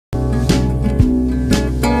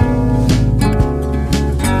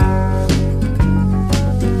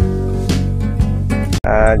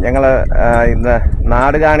ഞങ്ങൾ ഇന്ന്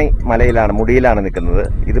നാടുകാണി മലയിലാണ്, മുടിയിലാണ് നിൽക്കുന്നത്.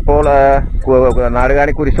 ഇതിപ്പോൾ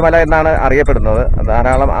നാടുകാണി കുരിശുമല എന്നാണ് അറിയപ്പെടുന്നത്.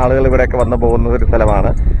 ധാരാളം ആളുകൾ ഇവിടെയൊക്കെ വന്നു പോകുന്ന ഒരു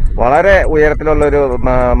സ്ഥലമാണ്. വളരെ ഉയരത്തിലുള്ളൊരു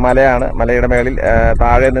മലയാണ്. മലയുടെ മേളിൽ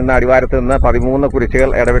താഴെ നിന്ന് അടിവാരത്ത് നിന്ന് 13 കുരിശുകൾ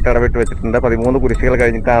ഇടവിട്ട് വെച്ചിട്ടുണ്ട്. 13 കുരിശുകൾ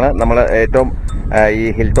കഴിഞ്ഞിട്ടാണ് നമ്മൾ ഏറ്റവും ഈ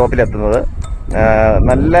ഹിൽ ടോപ്പിലെത്തുന്നത്.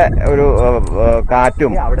 നല്ല ഒരു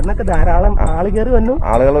കാറ്റും അവിടെ നിന്നൊക്കെ ധാരാളം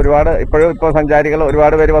ആളുകൾ ഒരുപാട് ഇപ്പോൾ സഞ്ചാരികൾ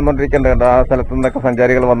ഒരുപാട് പേര് വന്നുകൊണ്ടിരിക്കുന്നുണ്ട്. ആ സ്ഥലത്തു നിന്നൊക്കെ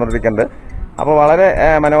സഞ്ചാരികൾ വന്നുകൊണ്ടിരിക്കുന്നുണ്ട്. അപ്പോൾ വളരെ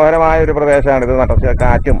മനോഹരമായ ഒരു പ്രദേശമാണിത്. നട്ട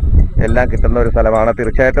കാറ്റും എല്ലാം കിട്ടുന്ന ഒരു സ്ഥലമാണ്.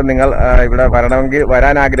 തീർച്ചയായിട്ടും നിങ്ങൾ ഇവിടെ വരണമെങ്കിൽ,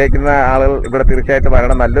 വരാൻ ആഗ്രഹിക്കുന്ന ആളുകൾ ഇവിടെ തീർച്ചയായിട്ടും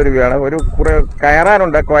വരണം. നല്ലൊരു വ്യൂ ആണ്. കുറെ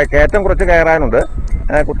കയറാനുണ്ട്, കയറ്റം കുറച്ച് കയറാനുണ്ട്.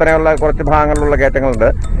 കുത്തനെയുള്ള കുറച്ച് ഭാഗങ്ങളിലുള്ള കയറ്റങ്ങളുണ്ട്.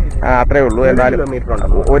 അത്രയേ ഉള്ളൂ. എന്നാലും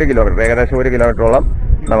 1 കിലോമീറ്റർ, ഏകദേശം 1 കിലോമീറ്ററോളം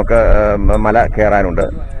നമുക്ക് മല കയറാനുണ്ട്.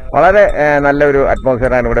 വളരെ നല്ലൊരു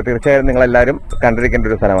അറ്റ്മോസ്ഫിയറാണ് ഇവിടെ. തീർച്ചയായും നിങ്ങളെല്ലാവരും കണ്ടിരിക്കേണ്ട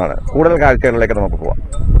ഒരു സ്ഥലമാണ്. കൂടുതൽ കാഴ്ചകളിലേക്ക് നമുക്ക് പോവാം.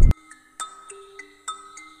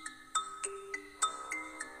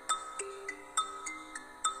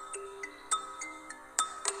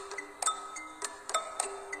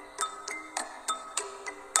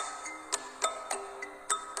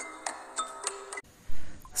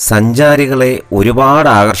 സഞ്ചാരികളെ ഒരുപാട്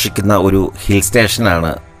ആകർഷിക്കുന്ന ഒരു ഹിൽ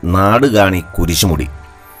സ്റ്റേഷനാണ് നാടുകാണി കുരിശുമുടി.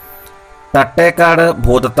 തട്ടേക്കാട്,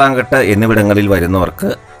 ഭൂതത്താങ്കെട്ട് എന്നിവിടങ്ങളിൽ വരുന്നവർക്ക്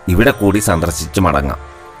ഇവിടെ കൂടി സന്ദർശിച്ച് മടങ്ങാം.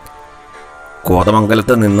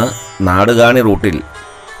 കോതമംഗലത്ത് നിന്ന് നാടുകാണി റൂട്ടിൽ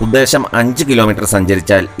ഉദ്ദേശം 5 കിലോമീറ്റർ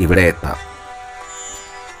സഞ്ചരിച്ചാൽ ഇവിടെ എത്താം.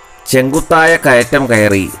 ചെങ്കുത്തായ കയറ്റം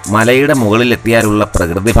കയറി മലയുടെ മുകളിലെത്തിയാലുള്ള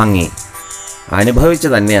പ്രകൃതി ഭംഗി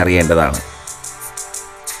അനുഭവിച്ച് തന്നെ അറിയേണ്ടതാണ്.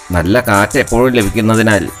 നല്ല കാറ്റ് എപ്പോഴും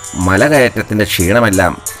ലഭിക്കുന്നതിനാൽ മലകയറ്റത്തിൻ്റെ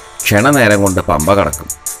ക്ഷീണമെല്ലാം ക്ഷണനേരം കൊണ്ട് പമ്പ കടക്കും.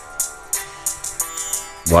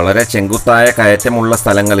 വളരെ ചെങ്കുത്തായ കയറ്റമുള്ള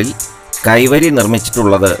സ്ഥലങ്ങളിൽ കൈവരി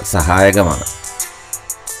നിർമ്മിച്ചിട്ടുള്ളത് സഹായകമാണ്.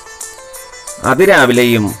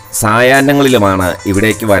 അതിരാവിലെയും സായാഹ്നങ്ങളിലുമാണ്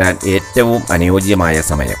ഇവിടേക്ക് വരാൻ ഏറ്റവും അനുയോജ്യമായ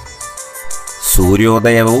സമയം.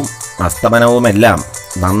 സൂര്യോദയവും അസ്തമനവുമെല്ലാം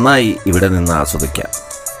നന്നായി ഇവിടെ നിന്ന് ആസ്വദിക്കാം.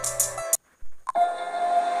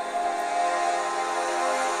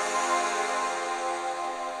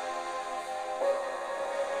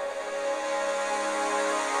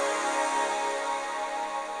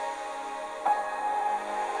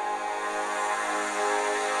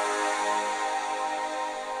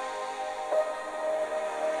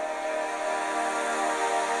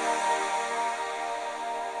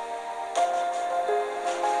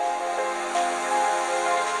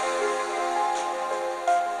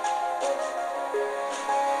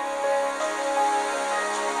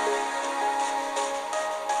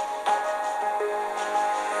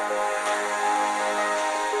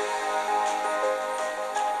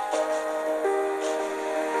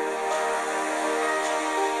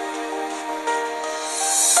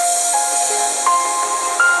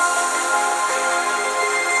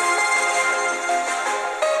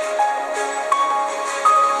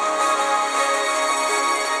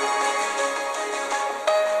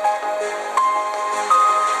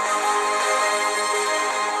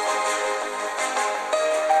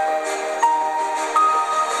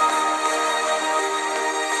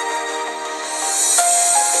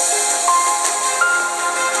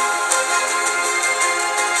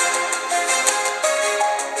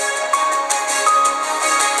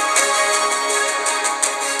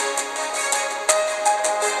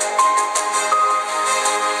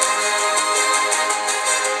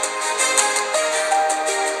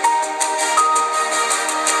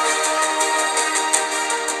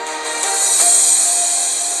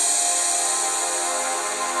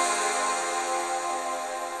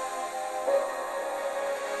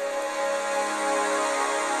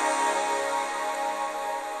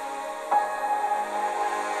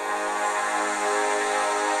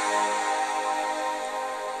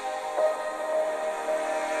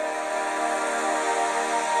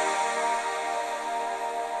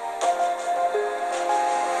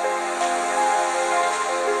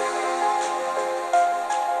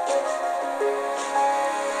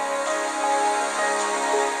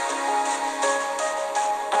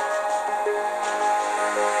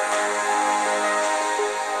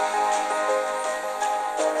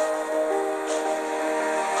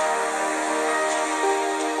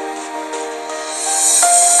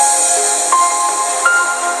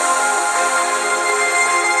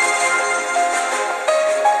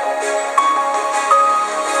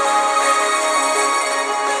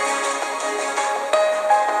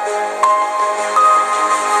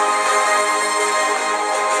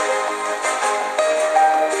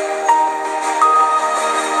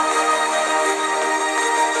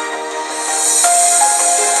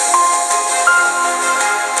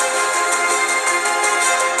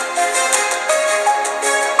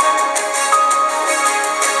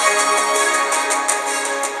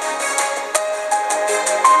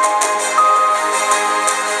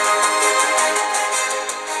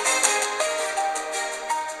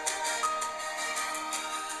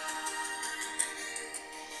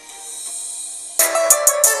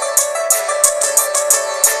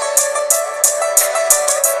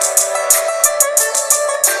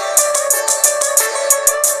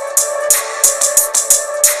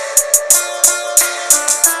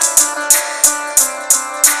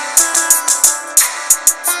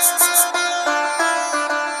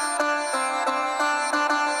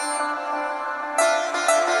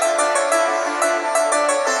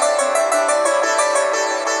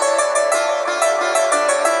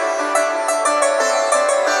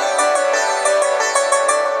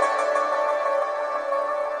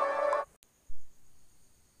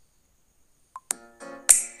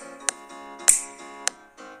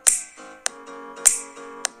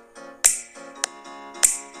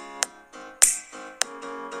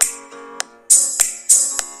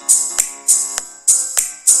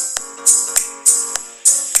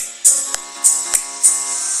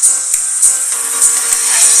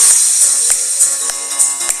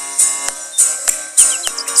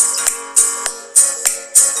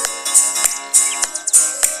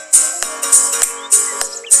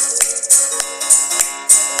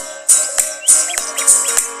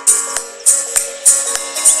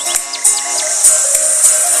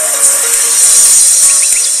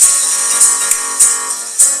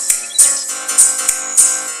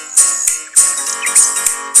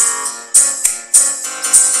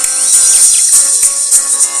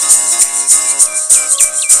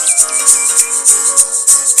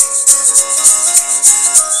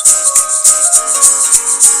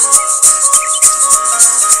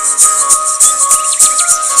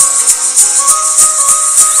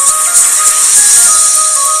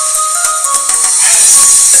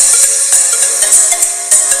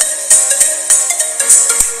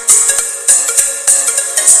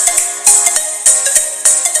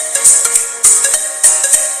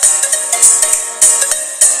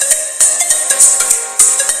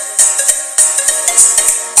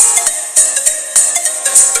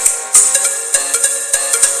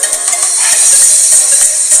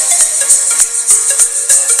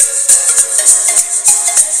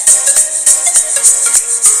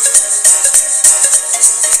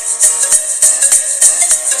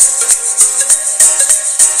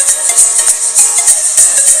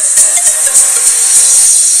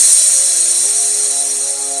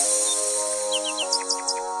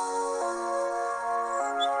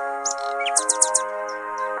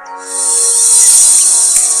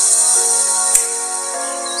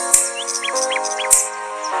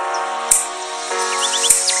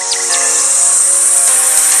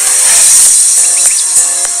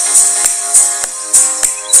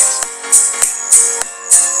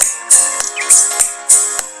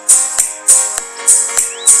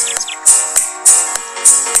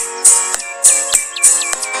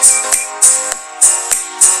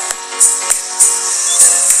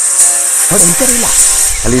 എനിക്കറിയില്ല.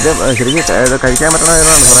 അല്ല ഇത് ശരിക്കും കഴിക്കാൻ പറ്റണ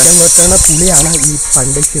ഏതാണ് സാറേ? വെട്ടണ പുളിയാണ് ഈ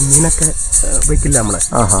പണ്ട് ചെമ്മീനൊക്കെ വെക്കില്ല നമ്മള്,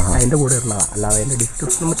 അതിന്റെ കൂടെ ഇടുന്നതാണ്. അല്ലാതെ അതിന്റെ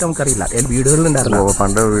ഡിസ്ക്രിപ്ഷൻ മറ്റും നമുക്കറിയില്ല. വീടുകളിലുണ്ടായിരുന്നു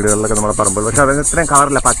പണ്ട് വീടുകളിലൊക്കെ നമ്മുടെ പറമ്പ്. പക്ഷെ അതിന് ഇത്രയും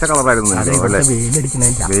കളറില്ല, പച്ച കളറായിരുന്നു.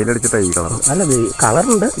 വെയിലടിക്കുന്നതിന്റെ വെയിലടിച്ചിട്ടാ ഈ കളർ. അല്ല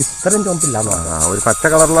കളറുണ്ട്, ഇത്രയും ചുമപ്പില്ല. ഒരു പച്ച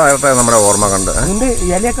കളറിലായിട്ടെ നമ്മുടെ ഓർമ്മ കണ്ട്. അതിന്റെ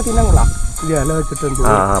ഇലയൊക്കെ തിന്നാൻ കൊള്ളാം. ഇത് ഇല വെച്ചിട്ട്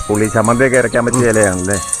പുളി ചമ്മന്തിയൊക്കെ ഇറക്കാൻ പറ്റിയ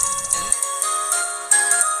ഇലയാണല്ലേ.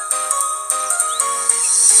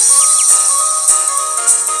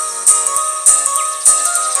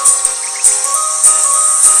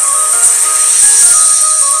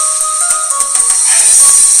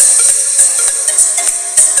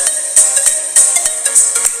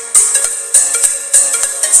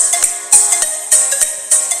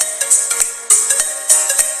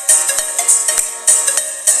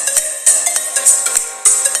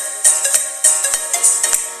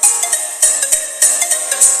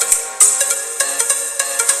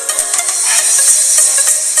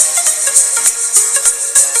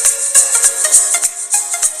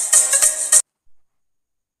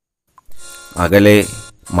 അകലെ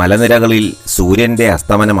മലനിരകളിൽ സൂര്യൻ്റെ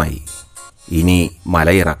അസ്തമനമായി. ഇനി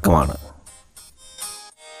മലയിറക്കമാണ്.